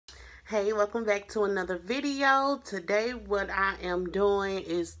Hey, welcome back to another video. Today what I am doing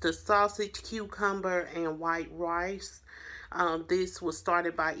is the sausage, cucumber, and white rice. This was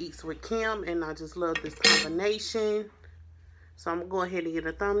started by Eats with Kim, and I just love this combination. So I'm going to go ahead and get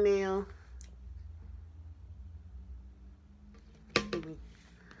a thumbnail. Let me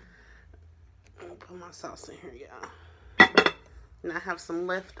put my sauce in here, y'all. And I have some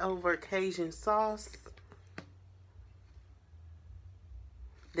leftover Cajun sauce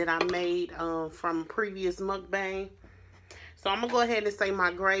that I made from previous mukbang. So I'm gonna go ahead and say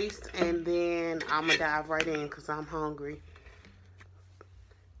my grace, and then I'm gonna dive right in because I'm hungry.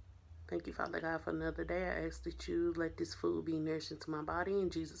 Thank you, Father God, for another day. I ask that you let this food be nourishing to my body. In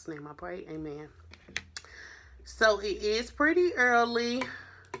Jesus' name I pray, amen. So it is pretty early.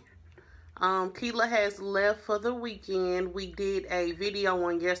 Keela has left for the weekend. We did a video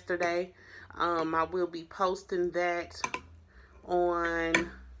on yesterday. I will be posting that on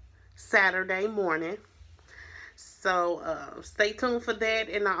Saturday morning. So stay tuned for that.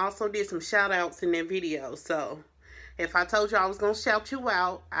 And I also did some shout outs in that video. So if I told you I was going to shout you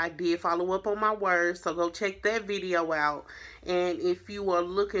out, I did follow up on my words. So go check that video out. And if you are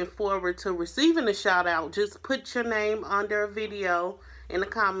looking forward to receiving a shout out, just put your name under a video in a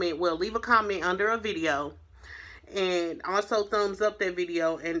comment. Well, leave a comment under a video. And also thumbs up that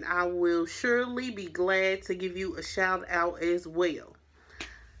video. And I will surely be glad to give you a shout out as well.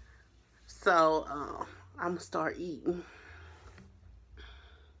 So, I'm going to start eating.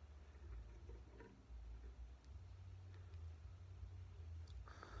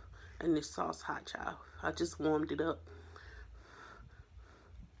 And this sauce hot, y'all. I just warmed it up.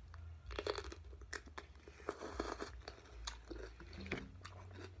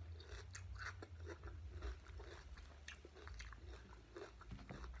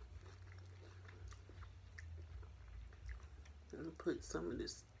 I'm going to put some of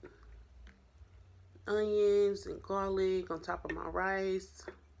this onions and garlic on top of my rice.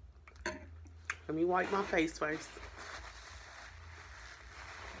 Let me wipe my face first.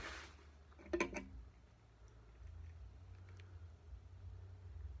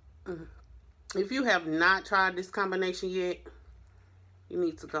 If you have not tried this combination yet, you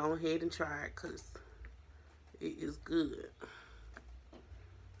need to go ahead and try it because it is good.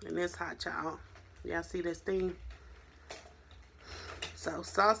 And that's hot, y'all. Y'all see that steam? So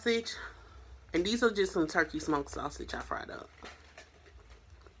sausage. And these are just some turkey smoked sausage I fried up.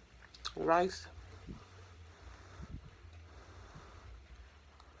 Rice.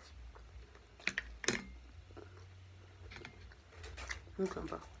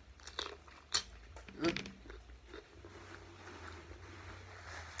 Cucumber.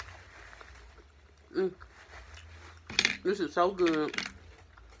 This is so good.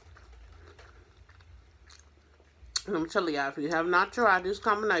 And I'm telling y'all, if you have not tried this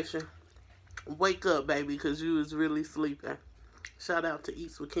combination, wake up, baby, because you was really sleeping. Shout out to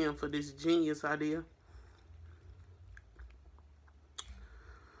Eats with Kim for this genius idea.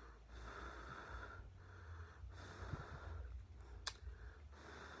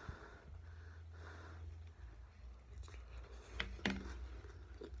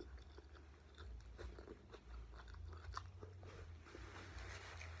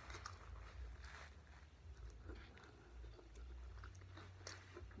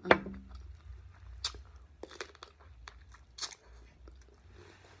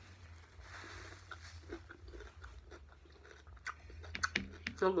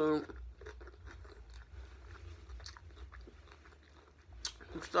 So good.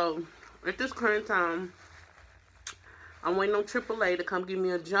 So, at this current time, I'm waiting on AAA to come give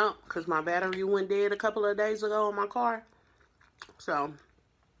me a jump because my battery went dead a couple of days ago in my car. So,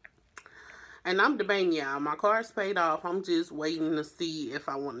 and I'm debating, y'all. My car's paid off. I'm just waiting to see if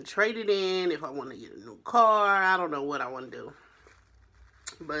I want to trade it in, if I want to get a new car. I don't know what I want to do.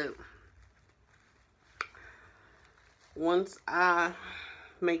 But once I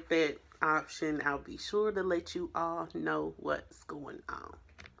make that option, I'll be sure to let you all know what's going on.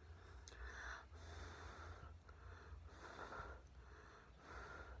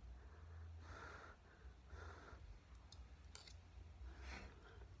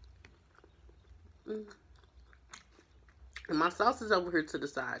 And my sauce is over here to the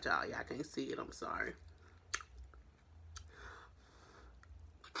side, y'all. Y'all can't see it. I'm sorry.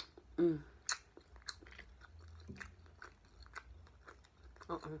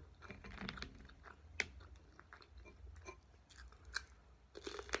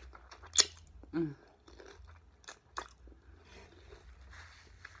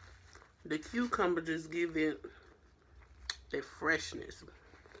 The cucumber just give it that freshness.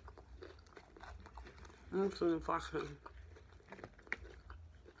 I'm seeing if I can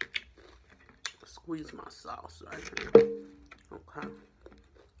squeeze my sauce right here. Okay.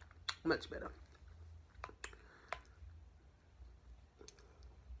 Much better.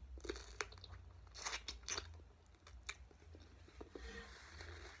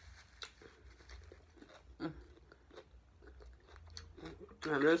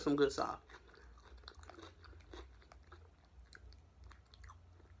 Now there's some good sauce.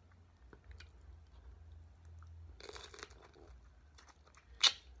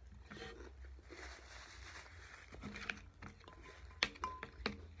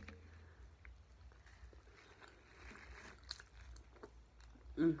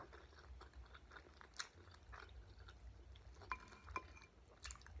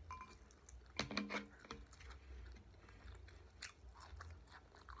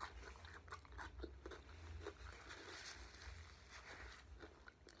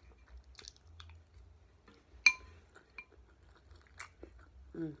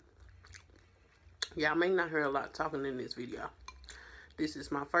 Yeah, I may not hear a lot talking in this video. This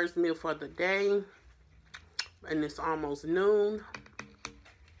is my first meal for the day. And it's almost noon.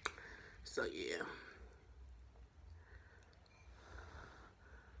 So, yeah.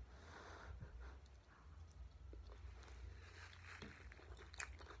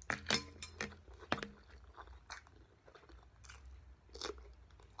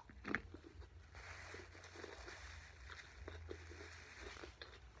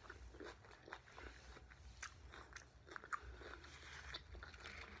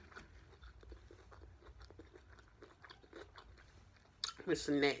 It's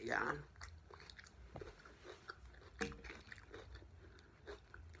a snack, y'all.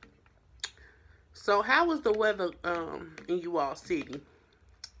 So, how is the weather in you all city?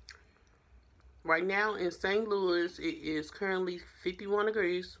 Right now in St. Louis, it is currently 51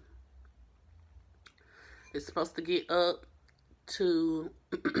 degrees. It's supposed to get up to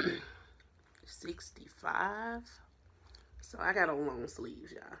 65. So, I got on long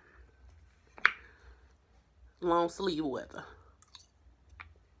sleeves, y'all. Long sleeve weather.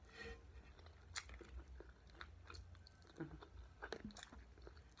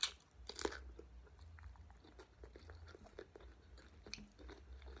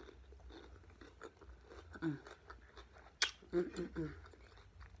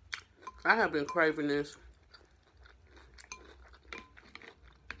 I have been craving this.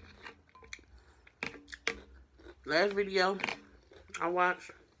 Last video I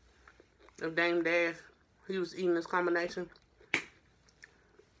watched of Dame Dash, he was eating this combination.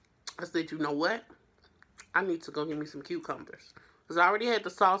 I said, you know what? I need to go get me some cucumbers. Because I already had the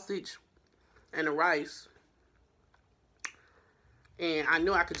sausage and the rice. And I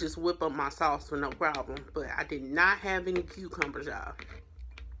knew I could just whip up my sauce for no problem. But I did not have any cucumbers, y'all.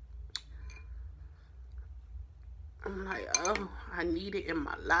 I'm like, oh, I need it in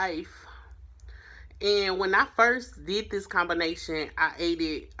my life. And when I first did this combination, I ate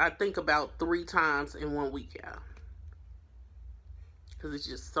it, I think, about 3 times in 1 week, y'all. Because it's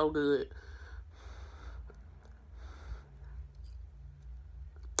just so good.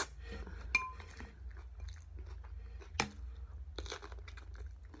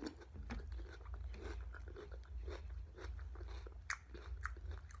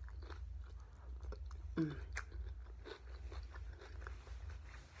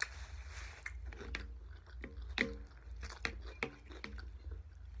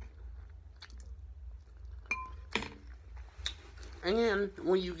 And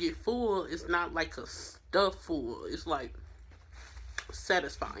when you get full, it's not like a stuffed full. It's like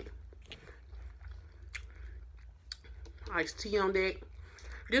satisfying. Iced tea on deck.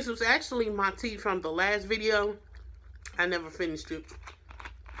 This was actually my tea from the last video. I never finished it.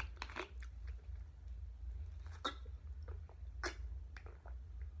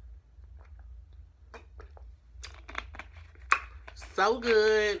 So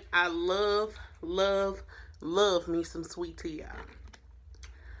good. I love, love, love me some sweet tea, y'all.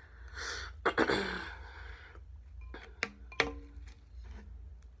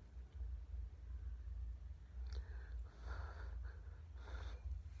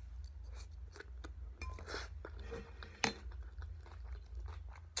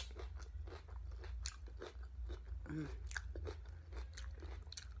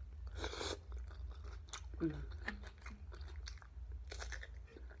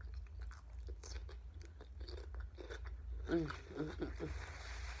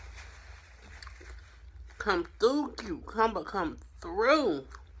 Come through, cucumber, come through.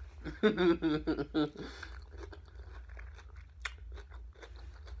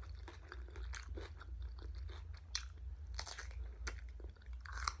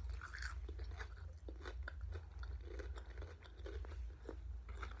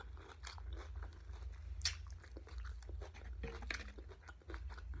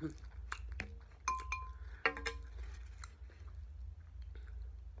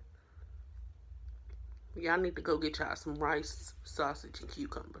 Y'all need to go get y'all some rice, sausage, and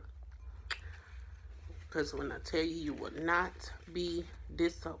cucumber. Because when I tell you, you will not be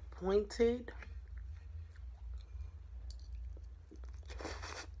disappointed.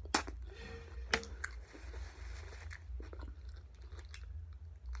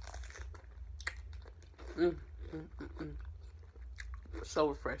 So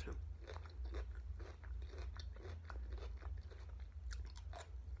refreshing.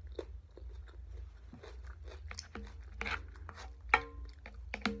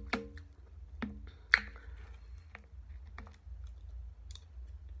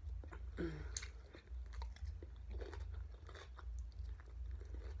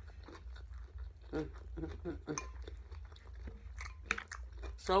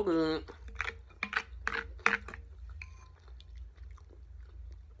 So good.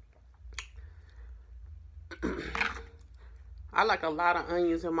 I like a lot of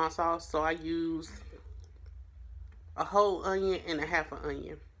onions in my sauce, so I use a whole onion and a half an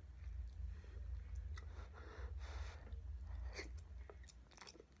onion.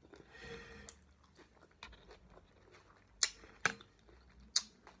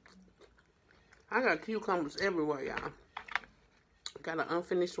 I got cucumbers everywhere, y'all. Got an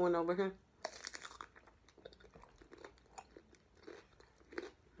unfinished one over here.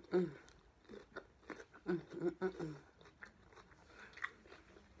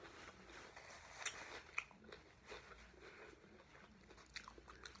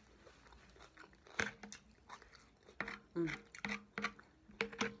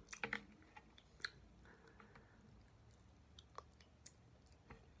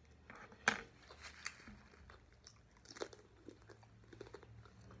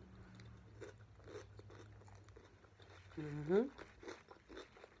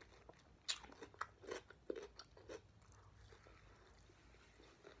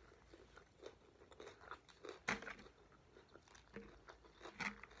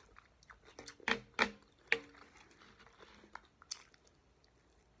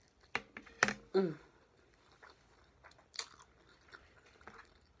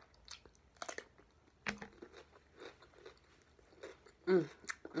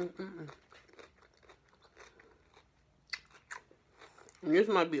 And this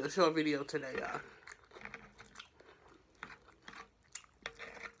might be a short video today, y'all.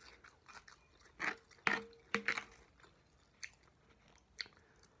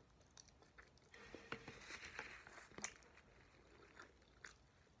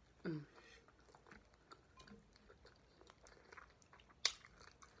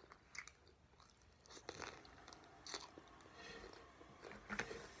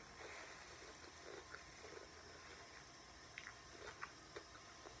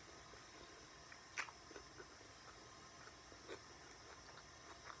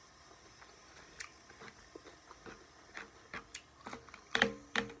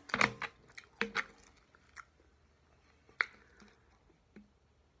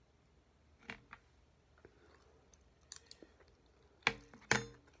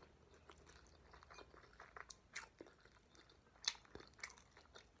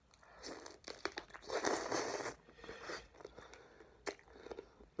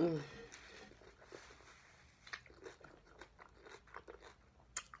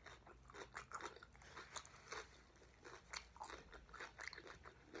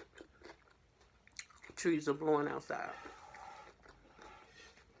 Trees are blowing outside.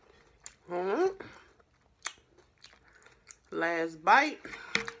 Last bite.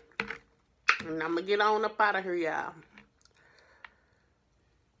 And I'm going to get on up out of here, y'all.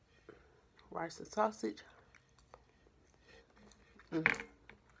 Rice and sausage.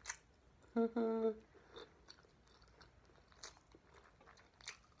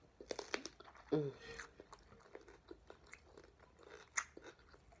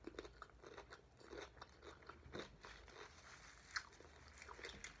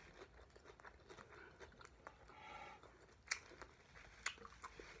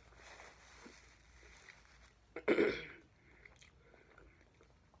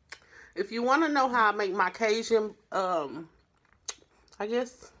 If you want to know how I make my Cajun, I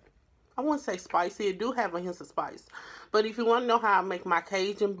guess, I wouldn't say spicy. It do have a hint of spice. But if you want to know how I make my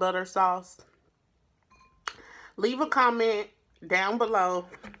Cajun butter sauce, leave a comment down below.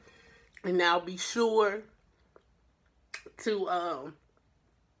 And I'll be sure to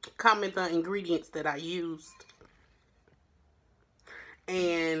comment the ingredients that I used.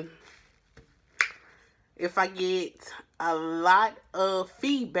 And if I get a lot of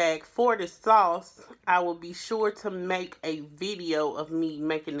feedback for this sauce, I will be sure to make a video of me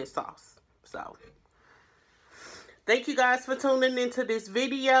making this sauce. So, Thank you guys for tuning into this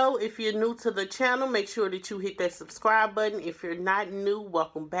video. If you're new to the channel, make sure that you hit that subscribe button. If you're not new,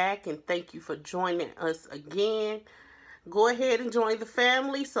 welcome back and thank you for joining us again. Go ahead and join the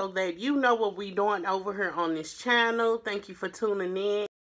family so that you know what we're doing over here on this channel. Thank you for tuning in.